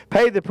the inn,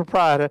 paid the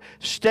proprietor,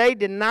 stayed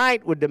the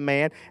night with the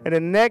man, and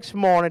the next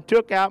morning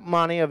took out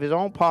money of his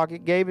own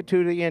pocket, gave it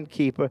to the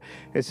innkeeper,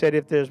 and said,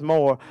 if there's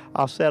more,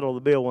 I'll settle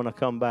the bill when I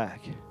come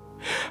back.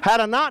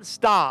 Had I not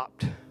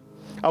stopped,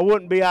 I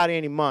wouldn't be out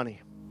any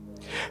money.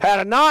 Had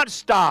I not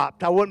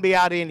stopped, I wouldn't be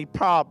out of any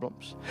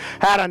problems.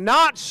 Had I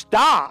not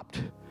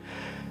stopped,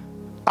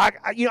 I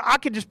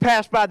could just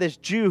pass by this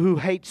Jew who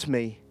hates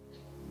me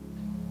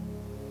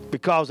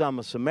because I'm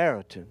a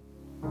Samaritan.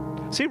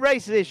 See,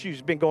 race issues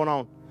have been going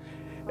on.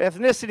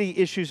 Ethnicity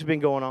issues have been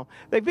going on.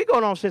 They've been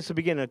going on since the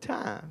beginning of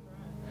time.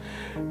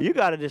 You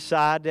got to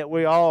decide that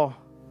we all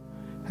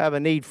have a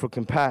need for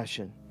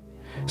compassion.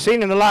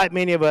 Seen in the light,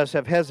 many of us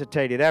have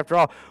hesitated. After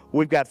all,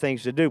 we've got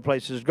things to do,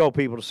 places to go,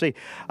 people to see.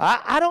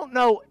 I don't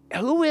know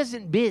who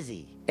isn't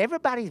busy.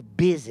 Everybody's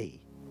busy.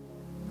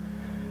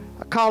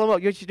 I call them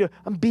up. What you do?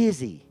 I'm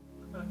busy.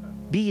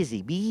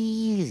 Busy.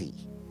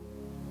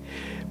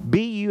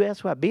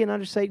 B-U-S-Y. Be an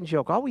understatement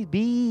joke. Always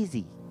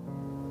busy.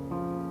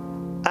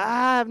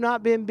 I have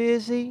not been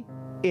busy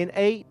in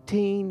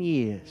 18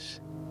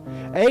 years.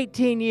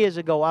 18 years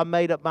ago, I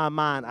made up my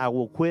mind I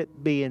will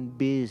quit being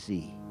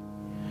busy.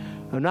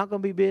 I'm not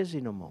going to be busy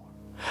no more.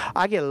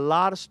 I get a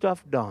lot of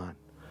stuff done.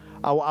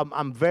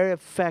 I'm very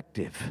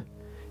effective.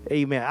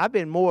 Amen. I've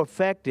been more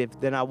effective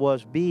than I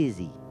was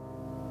busy.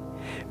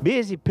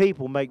 Busy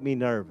people make me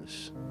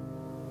nervous.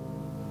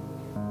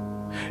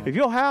 If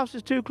your house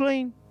is too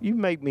clean, you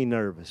make me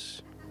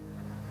nervous.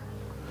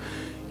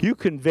 You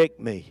convict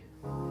me.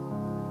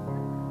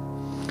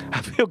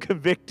 I feel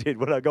convicted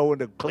when I go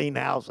into clean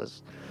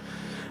houses.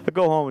 I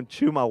go home and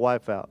chew my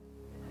wife out.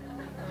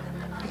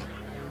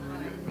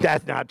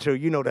 That's not true.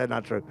 You know that's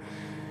not true.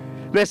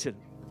 Listen,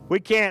 we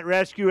can't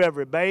rescue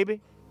every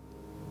baby.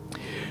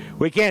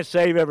 We can't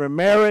save every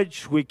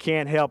marriage. We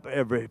can't help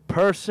every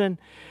person,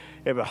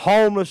 every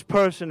homeless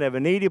person, every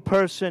needy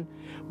person.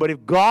 But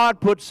if God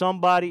puts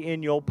somebody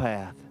in your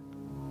path,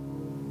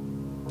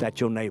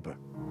 that's your neighbor.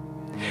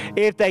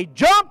 If they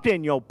jumped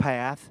in your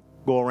path,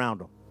 go around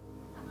them.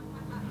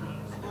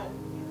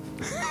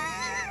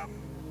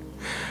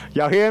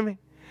 Y'all hear me?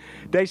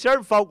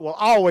 Certain folk will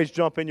always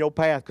jump in your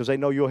path because they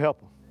know you'll help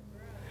them.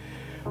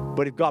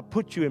 But if God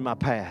puts you in my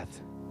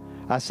path,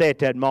 I say at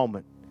that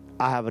moment,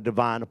 I have a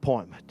divine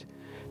appointment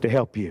to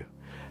help you,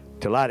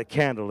 to light a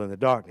candle in the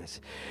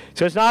darkness.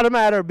 So it's not a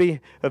matter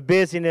of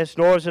busyness,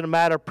 nor is it a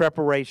matter of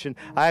preparation.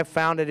 I have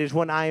found it is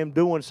when I am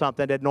doing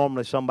something that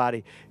normally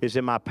somebody is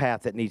in my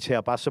path that needs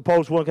help. I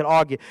suppose one could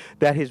argue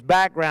that his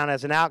background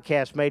as an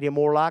outcast made him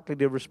more likely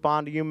to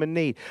respond to human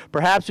need.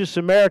 Perhaps the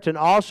Samaritan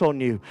also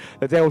knew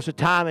that there was a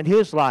time in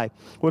his life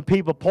when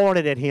people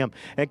pointed at him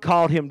and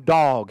called him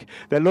dog.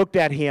 They looked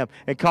at him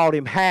and called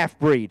him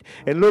half-breed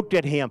and looked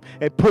at him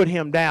and put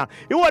him down.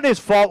 It wasn't his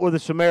fault where the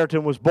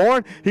Samaritan was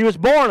born. He was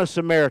born a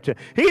Samaritan.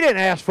 He didn't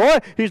ask for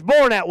it. He was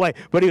born that way.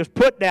 But he was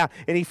put down.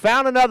 And he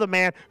found another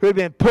man who had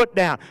been put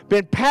down,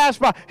 been passed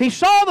by. He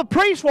saw the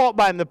priest walk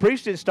by him. The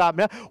priest didn't stop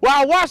him.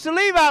 Well, I watched the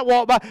Levite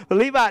walk by. The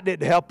Levite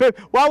didn't help him.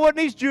 Why wouldn't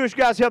these Jewish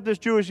guys help this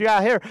Jewish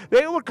guy here?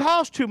 It would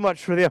cost too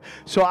much for them.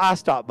 So I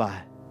stopped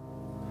by.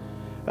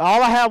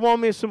 All I have on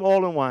me is some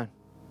oil and wine.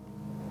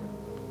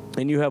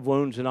 And you have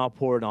wounds, and I'll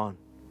pour it on.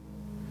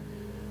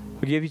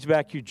 I'll give you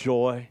back your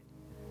joy.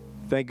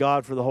 Thank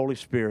God for the Holy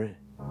Spirit.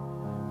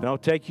 And I'll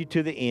take you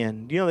to the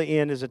end. You know, the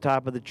end is a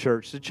type of the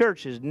church. The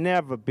church has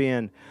never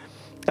been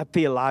a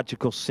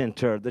theological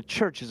center. The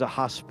church is a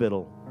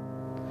hospital.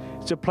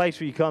 It's a place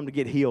where you come to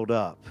get healed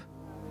up.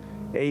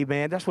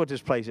 Amen. That's what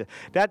this place is.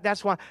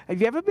 That's why. Have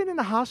you ever been in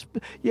a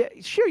hospital? Yeah,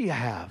 sure you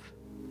have.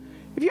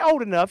 If you're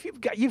old enough,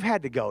 you've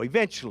had to go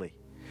eventually.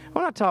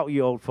 When I talk to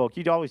you old folk,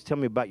 you'd always tell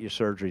me about your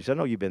surgeries. I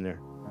know you've been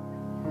there.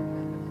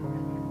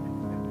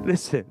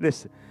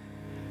 Listen.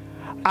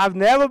 I've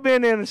never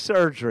been in a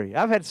surgery.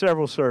 I've had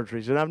several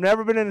surgeries, and I've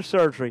never been in a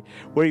surgery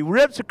where he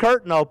rips a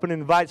curtain open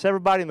and invites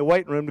everybody in the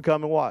waiting room to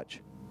come and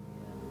watch.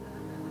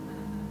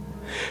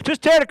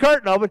 Just tear the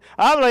curtain open.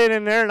 I'm laying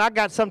in there, and I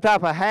got some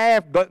type of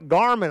half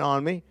garment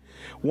on me.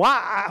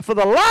 Why? For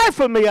the life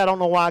of me, I don't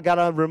know why I got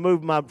to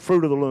remove my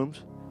fruit of the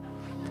looms.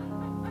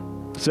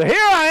 So here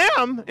I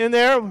am in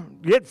there,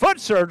 get foot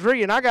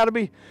surgery, and I got to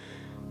be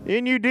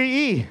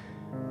NUDE.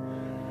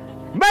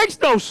 Makes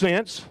no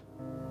sense.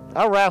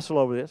 I'll wrestle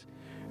over this.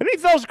 And he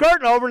throws the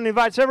curtain over and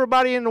invites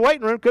everybody in the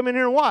waiting room to come in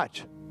here and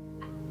watch.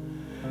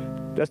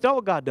 That's not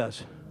what God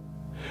does.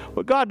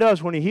 What God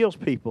does when he heals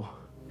people,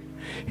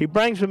 he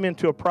brings them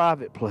into a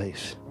private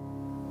place.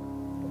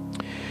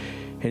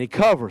 And he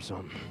covers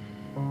them.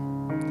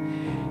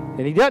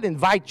 And he doesn't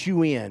invite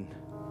you in.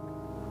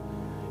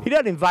 He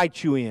doesn't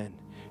invite you in.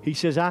 He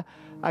says, I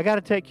got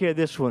to take care of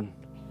this one.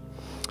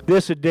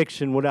 This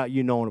addiction without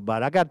you knowing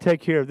about it. I got to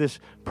take care of this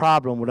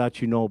problem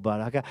without you knowing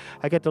about it.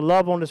 I got to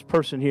love on this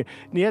person here.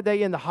 Yeah, they're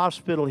in the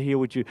hospital here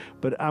with you,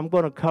 but I'm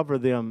going to cover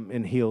them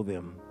and heal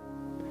them.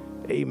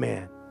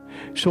 Amen.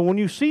 So when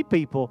you see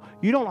people,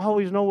 you don't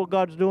always know what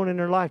God's doing in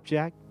their life,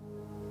 Jack.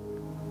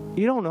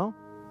 You don't know.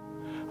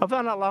 I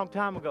found out a long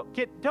time ago.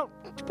 Kid, don't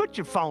put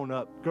your phone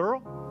up, girl.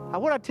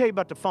 What did I tell you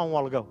about the phone a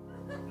while ago?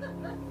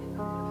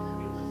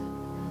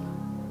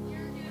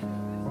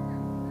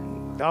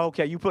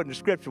 Okay, you put in the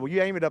scripture. Well,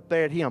 you aim it up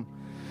there at him.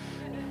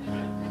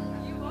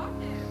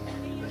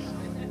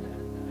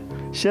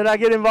 Should I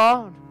get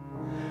involved?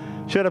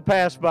 Should have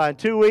passed by. In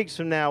 2 weeks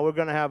from now, we're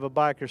going to have a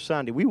Biker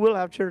Sunday. We will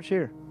have church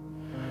here.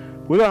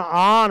 We're going to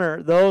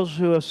honor those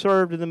who have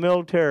served in the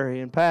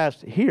military and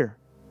passed here.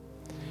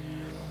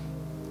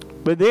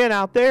 But then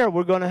out there,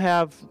 we're going to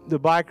have the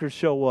bikers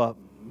show up.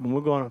 And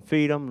we're going to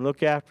feed them,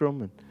 look after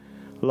them, and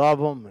love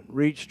them, and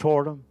reach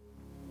toward them.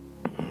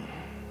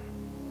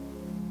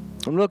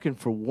 I'm looking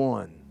for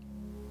one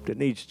that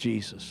needs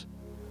Jesus.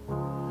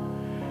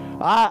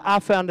 I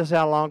found this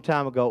out a long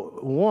time ago.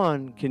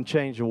 One can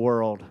change the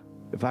world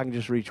if I can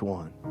just reach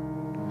one.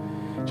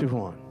 Just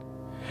one.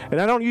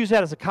 And I don't use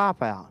that as a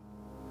cop-out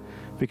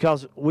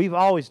because we've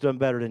always done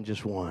better than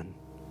just one.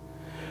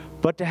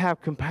 But to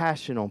have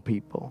compassion on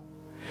people,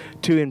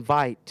 to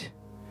invite,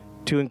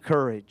 to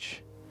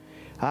encourage.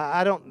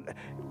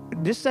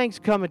 This thing's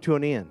coming to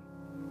an end.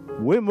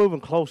 We're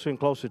moving closer and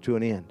closer to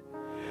an end.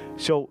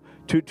 So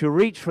to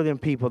reach for them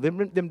people,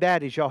 them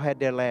daddies y'all had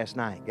there last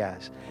night,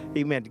 guys.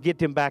 Amen. To get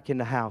them back in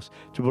the house,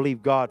 to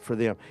believe God for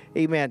them.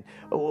 Amen.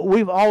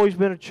 We've always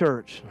been a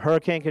church.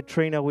 Hurricane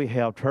Katrina, we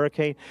helped.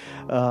 Hurricane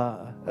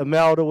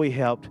Imelda, we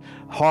helped.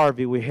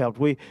 Harvey, we helped.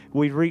 We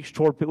reached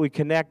toward people. We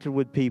connected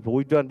with people.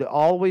 We've done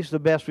always the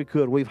best we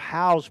could. We've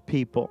housed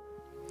people.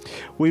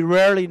 We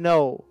rarely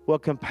know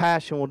what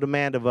compassion will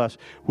demand of us,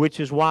 which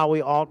is why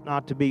we ought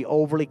not to be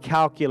overly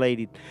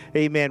calculated,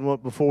 amen,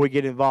 before we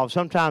get involved.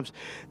 Sometimes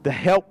the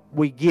help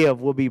we give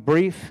will be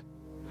brief.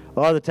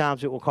 Other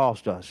times it will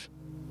cost us.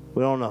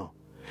 We don't know.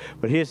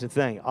 But here's the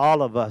thing.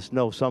 All of us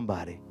know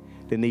somebody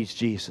that needs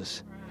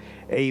Jesus.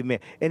 Amen.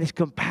 And it's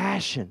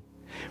compassion.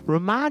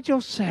 Remind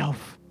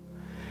yourself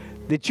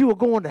that you were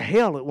going to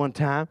hell at one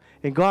time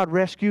and God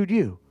rescued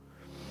you.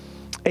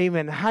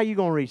 Amen. How are you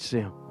going to reach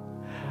them?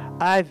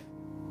 I've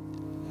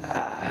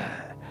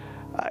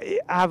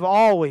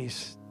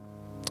always,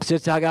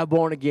 since I got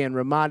born again,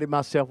 reminded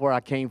myself where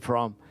I came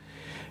from.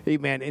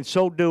 Amen. In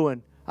so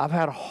doing, I've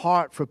had a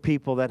heart for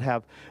people that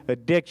have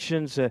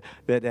addictions,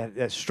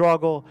 that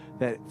struggle,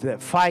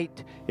 that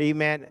fight.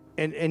 Amen.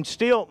 And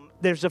still,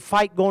 there's a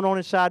fight going on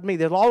inside me.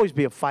 There'll always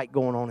be a fight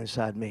going on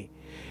inside me.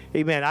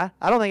 Amen. I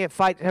don't think that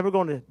fight's ever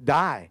going to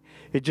die.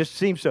 It just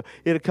seems so.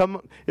 It'll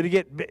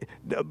get.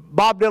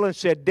 Bob Dylan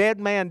said, dead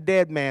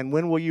man,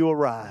 when will you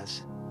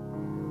arise?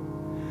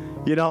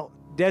 You know,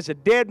 there's a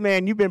dead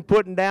man you've been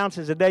putting down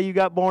since the day you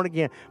got born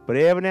again. But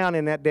every now and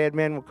then that dead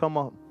man will come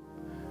up.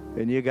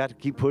 And you got to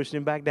keep pushing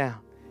him back down.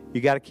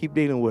 You got to keep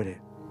dealing with it.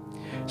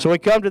 So we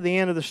come to the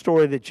end of the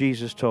story that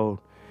Jesus told,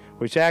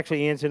 which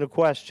actually ends in a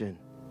question.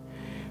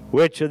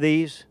 Which of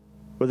these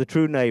were the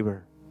true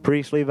neighbor?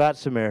 Priest, Levite,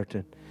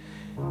 Samaritan.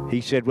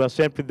 He said, well,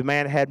 simply the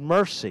man had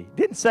mercy.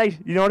 Didn't say,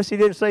 you notice he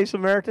didn't say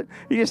Samaritan?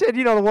 He just said,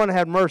 the one that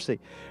had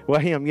mercy. Well,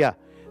 him, yeah.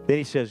 Then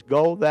he says,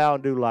 go thou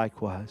and do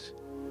likewise.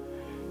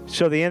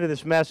 So the end of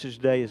this message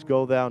today is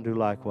go thou and do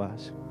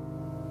likewise.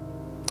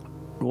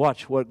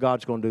 Watch what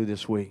God's going to do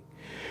this week.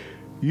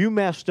 You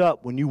messed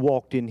up when you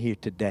walked in here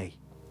today.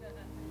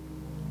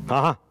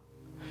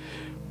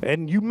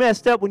 And you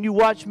messed up when you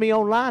watched me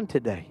online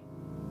today.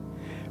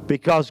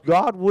 Because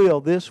God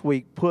will this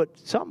week put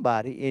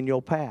somebody in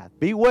your path.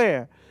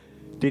 Beware.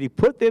 Did he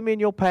put them in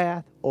your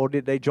path or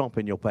did they jump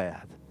in your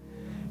path?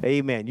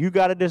 Amen. You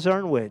got to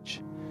discern which.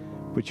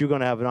 But you're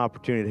going to have an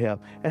opportunity to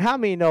help. And how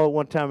many know at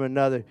one time or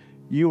another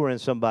you were in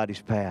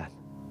somebody's path?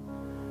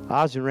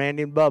 I was in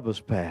Randy and Bubba's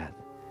path.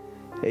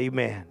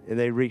 Amen. And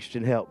they reached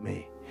and helped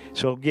me.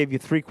 So I'll give you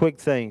 3 quick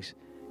things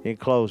in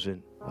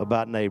closing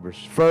about neighbors.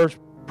 First,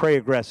 pray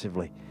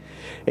aggressively.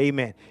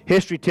 Amen.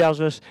 History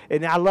tells us,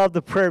 and I love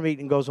the prayer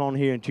meeting goes on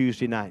here on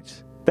Tuesday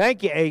nights.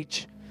 Thank you,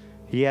 H.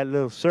 He had a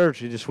little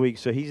surgery this week,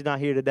 so he's not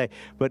here today.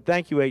 But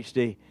thank you,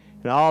 HD,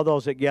 and all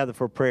those that gather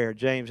for prayer.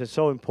 James, it's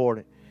so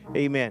important.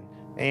 Amen.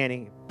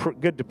 Annie,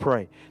 good to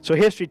pray. So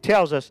history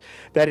tells us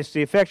that it's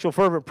the effectual,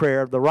 fervent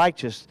prayer of the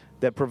righteous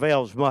that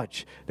prevails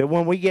much. That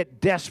when we get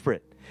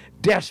desperate,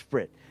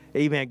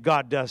 amen,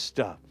 God does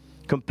stuff.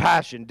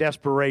 Compassion,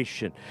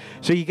 desperation.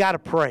 So you got to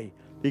pray.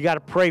 You got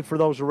to pray for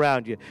those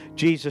around you.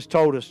 Jesus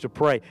told us to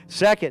pray.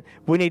 Second,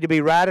 we need to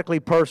be radically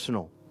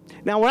personal.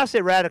 Now, when I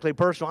say radically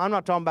personal, I'm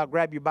not talking about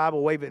grab your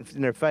Bible, wave it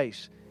in their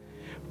face.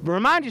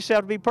 Remind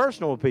yourself to be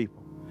personal with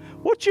people.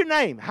 What's your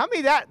name? How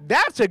many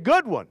that's a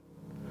good one.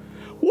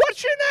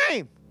 What's your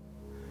name?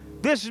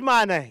 This is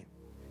my name.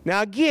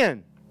 Now,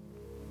 again,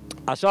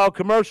 I saw a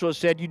commercial that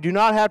said you do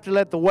not have to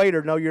let the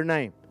waiter know your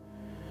name.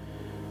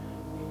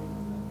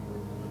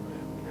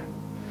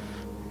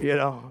 You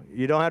know,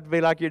 you don't have to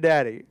be like your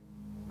daddy.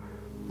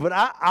 But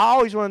I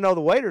always want to know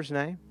the waiter's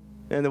name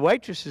and the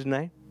waitress's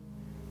name,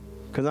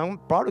 because I'm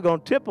probably going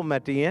to tip them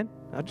at the end.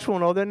 I just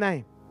want to know their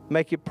name.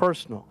 Make it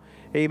personal.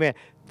 Amen.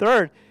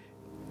 Third,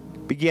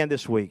 begin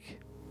this week.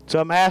 So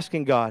I'm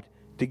asking God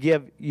to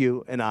give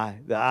you and I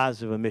the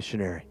eyes of a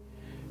missionary.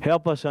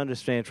 Help us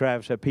understand,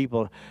 Travis, that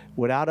people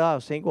without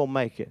us ain't going to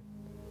make it.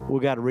 We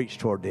got to reach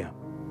toward them.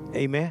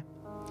 Amen.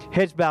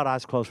 Heads bowed,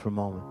 eyes closed for a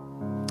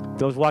moment.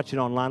 Those watching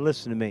online,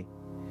 listen to me.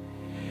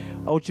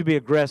 I want you to be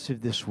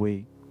aggressive this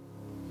week.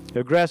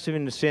 Aggressive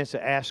in the sense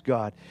to ask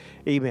God.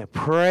 Amen.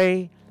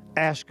 Pray,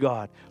 ask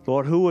God,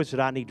 Lord, who is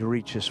it I need to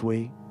reach this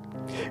week?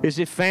 Is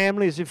it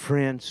family? Is it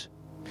friends?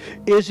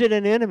 Is it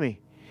an enemy?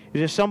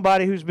 Is it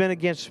somebody who's been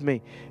against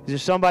me? Is it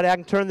somebody I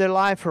can turn their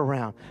life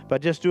around by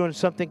just doing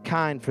something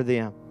kind for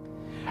them?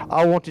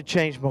 I want to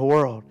change my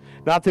world.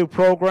 Not through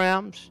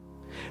programs.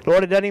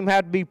 Lord, it doesn't even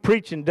have to be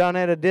preaching done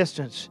at a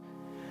distance,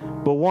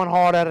 but one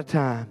heart at a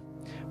time,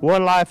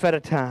 one life at a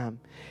time.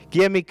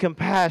 Give me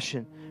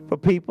compassion for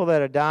people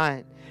that are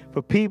dying,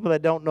 for people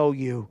that don't know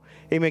you.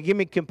 Amen. Give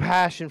me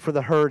compassion for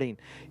the hurting,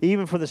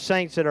 even for the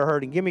saints that are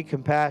hurting. Give me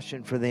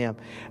compassion for them.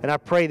 And I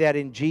pray that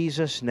in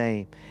Jesus'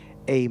 name.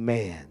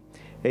 Amen.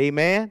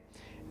 Amen.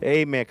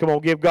 Amen. Come on,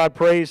 give God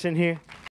praise in here.